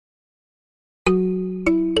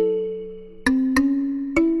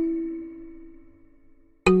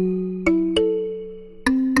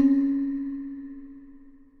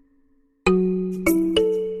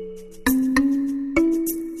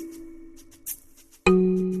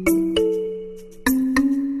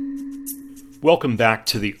Welcome back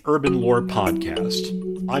to the Urban Lore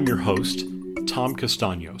Podcast. I'm your host, Tom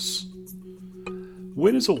Castaños.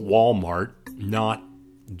 When is a Walmart not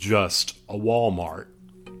just a Walmart?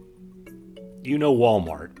 You know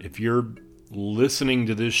Walmart. If you're listening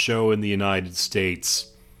to this show in the United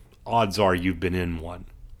States, odds are you've been in one,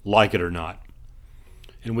 like it or not.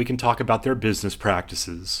 And we can talk about their business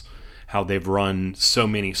practices, how they've run so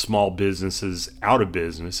many small businesses out of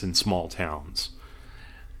business in small towns.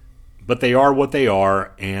 But they are what they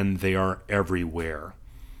are, and they are everywhere.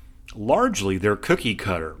 Largely, they're cookie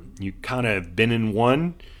cutter. You kind of been in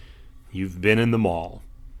one, you've been in them all.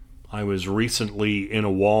 I was recently in a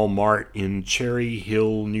Walmart in Cherry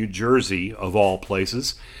Hill, New Jersey, of all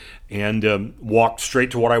places, and walked straight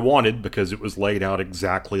to what I wanted because it was laid out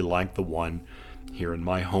exactly like the one here in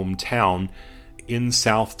my hometown in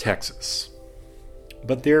South Texas.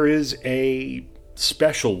 But there is a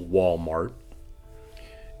special Walmart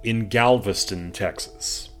in Galveston,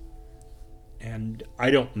 Texas. And I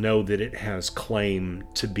don't know that it has claim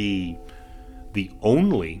to be the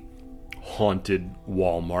only haunted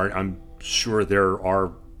Walmart. I'm sure there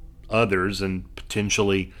are others and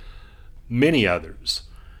potentially many others.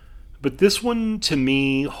 But this one, to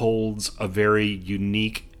me, holds a very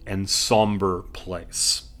unique and somber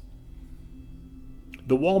place.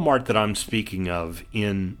 The Walmart that I'm speaking of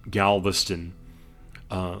in Galveston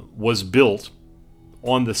was built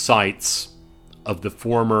on the sites of the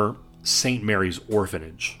former St. Mary's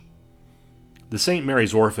Orphanage. The St.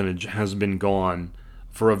 Mary's Orphanage has been gone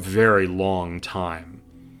for a very long time,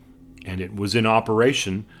 and it was in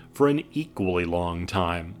operation for an equally long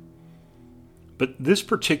time. But this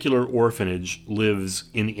particular orphanage lives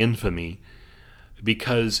in infamy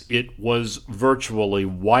because it was virtually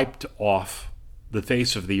wiped off the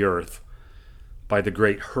face of the earth by the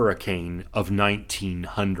Great Hurricane of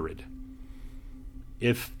 1900.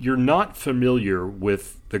 If you're not familiar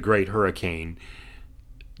with the Great Hurricane,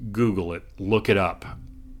 Google it, look it up.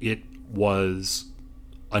 It was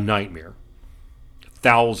a nightmare.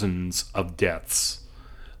 Thousands of deaths.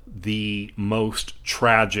 The most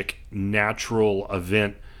tragic natural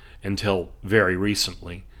event until very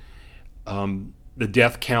recently. The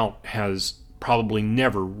death count has probably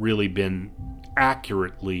never really been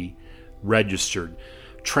accurately registered.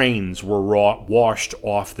 Trains were washed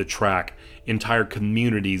off the track. Entire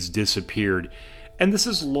communities disappeared. And this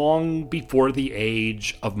is long before the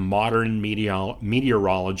age of modern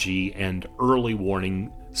meteorology and early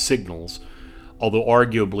warning signals, although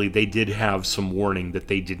arguably they did have some warning that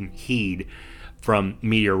they didn't heed from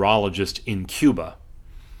meteorologists in Cuba.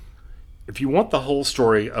 If you want the whole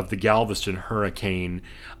story of the Galveston hurricane,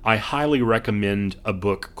 I highly recommend a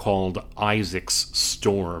book called Isaac's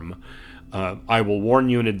Storm. I will warn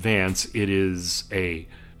you in advance, it is a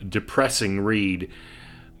depressing read,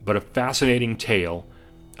 but a fascinating tale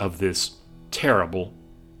of this terrible,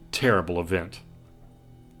 terrible event.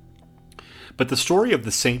 But the story of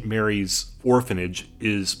the St. Mary's Orphanage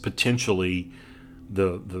is potentially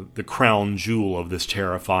the crown jewel of this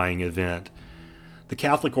terrifying event. The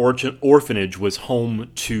Catholic orphanage was home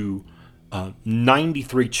to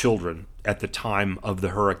 93 children at the time of the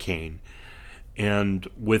hurricane, and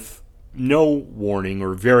with no warning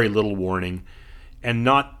or very little warning, and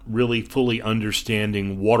not really fully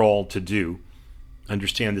understanding what all to do.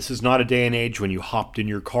 Understand, this is not a day and age when you hopped in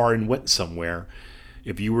your car and went somewhere.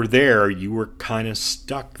 If you were there, you were kind of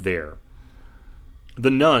stuck there.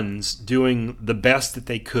 The nuns, doing the best that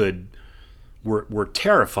they could, were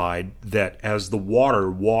terrified that as the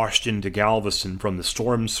water washed into Galveston from the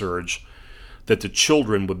storm surge, that the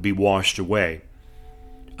children would be washed away.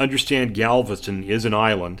 Understand, Galveston is an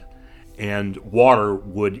island, and water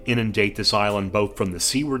would inundate this island both from the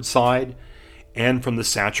seaward side and from the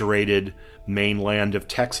saturated mainland of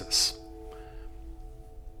Texas.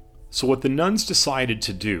 So what the nuns decided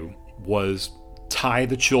to do was tie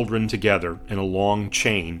the children together in a long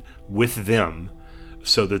chain with them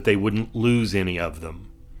so that they wouldn't lose any of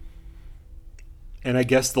them. And I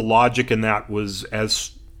guess the logic in that was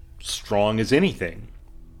as strong as anything.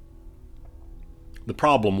 The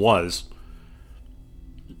problem was,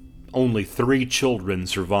 only 3 children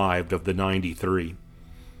survived of the 93.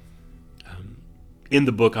 In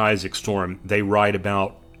the book Isaac's Storm, they write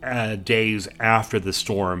about days after the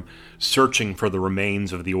storm, searching for the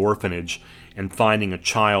remains of the orphanage and finding a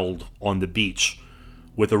child on the beach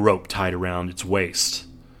with a rope tied around its waist.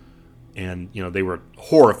 And, they were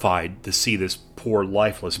horrified to see this poor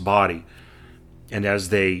lifeless body. And as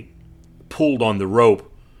they pulled on the rope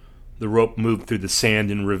moved through the sand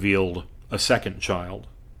and revealed a second child,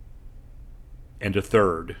 and a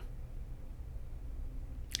third,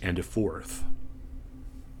 and a fourth.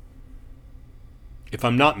 If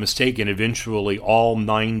I'm not mistaken, eventually all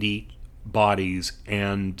 90 bodies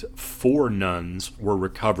and 4 nuns were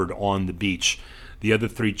recovered on the beach. The other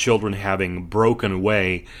 3 children, having broken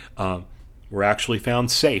away, were actually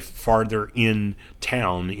found safe farther in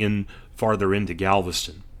town, farther into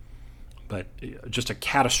Galveston. But just a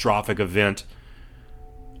catastrophic event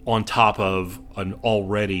on top of an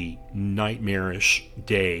already nightmarish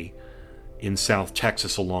day in South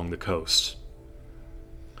Texas along the coast.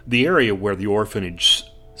 The area where the orphanage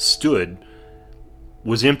stood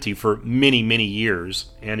was empty for many, many years,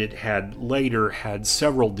 and it had later had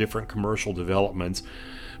several different commercial developments,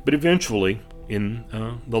 but eventually, in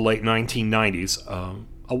the late 1990s,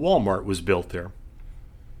 a Walmart was built there.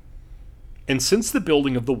 And since the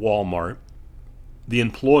building of the Walmart, the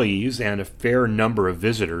employees and a fair number of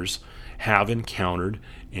visitors have encountered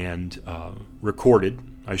and recorded,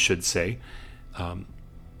 I should say,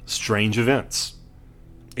 strange events.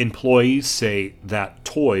 Employees say that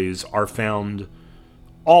toys are found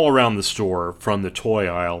all around the store from the toy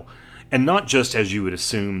aisle, and not just as you would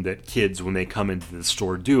assume that kids, when they come into the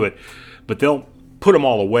store, do it, but they'll put them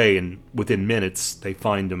all away, and within minutes they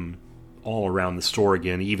find them all around the store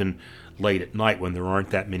again, even late at night when there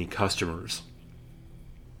aren't that many customers.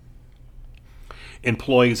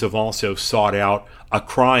 Employees have also sought out a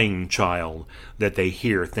crying child that they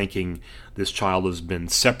hear, thinking this child has been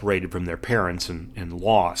separated from their parents and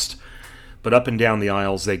lost. But up and down the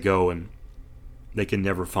aisles they go, and they can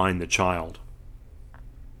never find the child.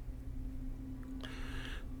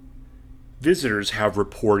 Visitors have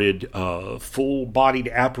reported full-bodied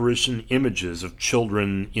apparition images of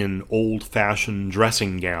children in old-fashioned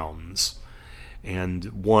dressing gowns, and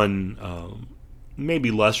one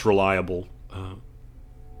maybe less reliable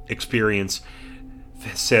experience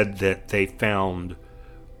said that they found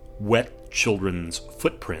wet children's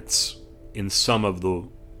footprints in some of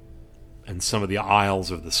the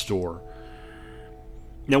aisles of the store.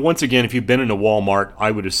 Now, once again, if you've been in a Walmart,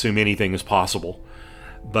 I would assume anything is possible.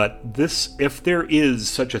 But if there is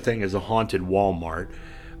such a thing as a haunted Walmart,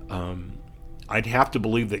 I'd have to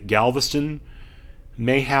believe that Galveston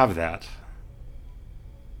may have that.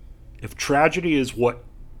 If tragedy is what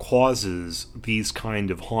causes these kind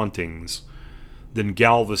of hauntings, then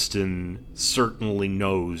Galveston certainly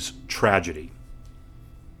knows tragedy.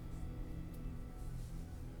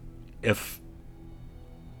 If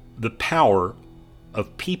the power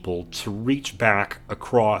of people to reach back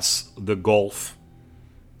across the gulf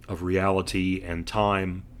of reality and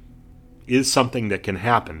time is something that can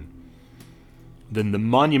happen, then the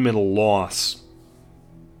monumental loss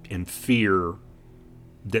and fear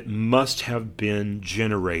that must have been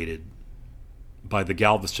generated by the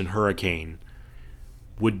Galveston hurricane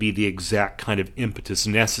would be the exact kind of impetus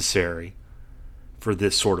necessary for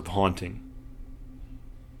this sort of haunting.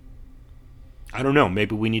 I don't know,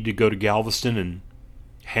 maybe we need to go to Galveston and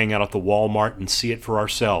hang out at the Walmart and see it for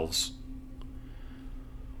ourselves.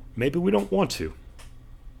 Maybe we don't want to.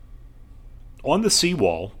 On the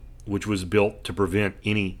seawall, which was built to prevent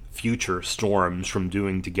any future storms from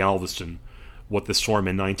doing to Galveston what the storm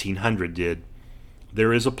in 1900 did,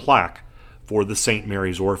 there is a plaque for the St.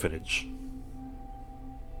 Mary's Orphanage.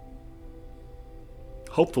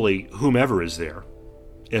 Hopefully, whomever is there,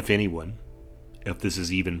 if anyone, if this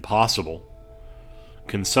is even possible,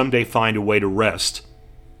 can someday find a way to rest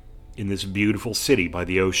in this beautiful city by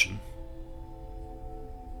the ocean.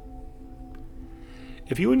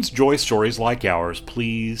 If you enjoy stories like ours,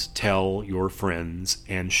 please tell your friends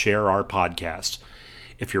and share our podcast.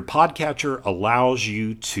 If your podcatcher allows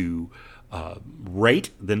you to rate,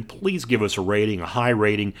 then please give us a rating, a high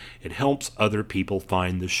rating. It helps other people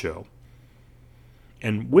find the show.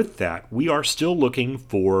 And with that, we are still looking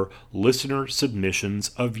for listener submissions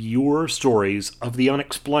of your stories of the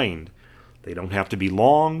unexplained. They don't have to be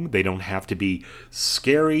long. They don't have to be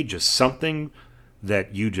scary. Just something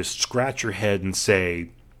that you just scratch your head and say,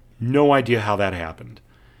 no idea how that happened.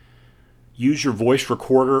 Use your voice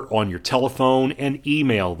recorder on your telephone and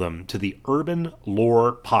email them to the Urban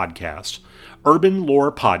Lore Podcast. Urban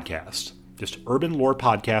Lore Podcast. Just Urban Lore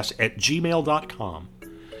Podcast at gmail.com.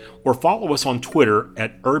 Or follow us on Twitter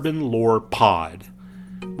at Urban Lore Pod.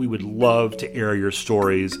 We would love to air your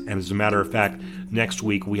stories, and as a matter of fact, next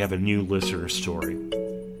week we have a new listener story.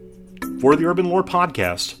 For the Urban Lore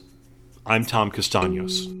Podcast, I'm Tom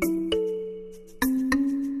Castaños.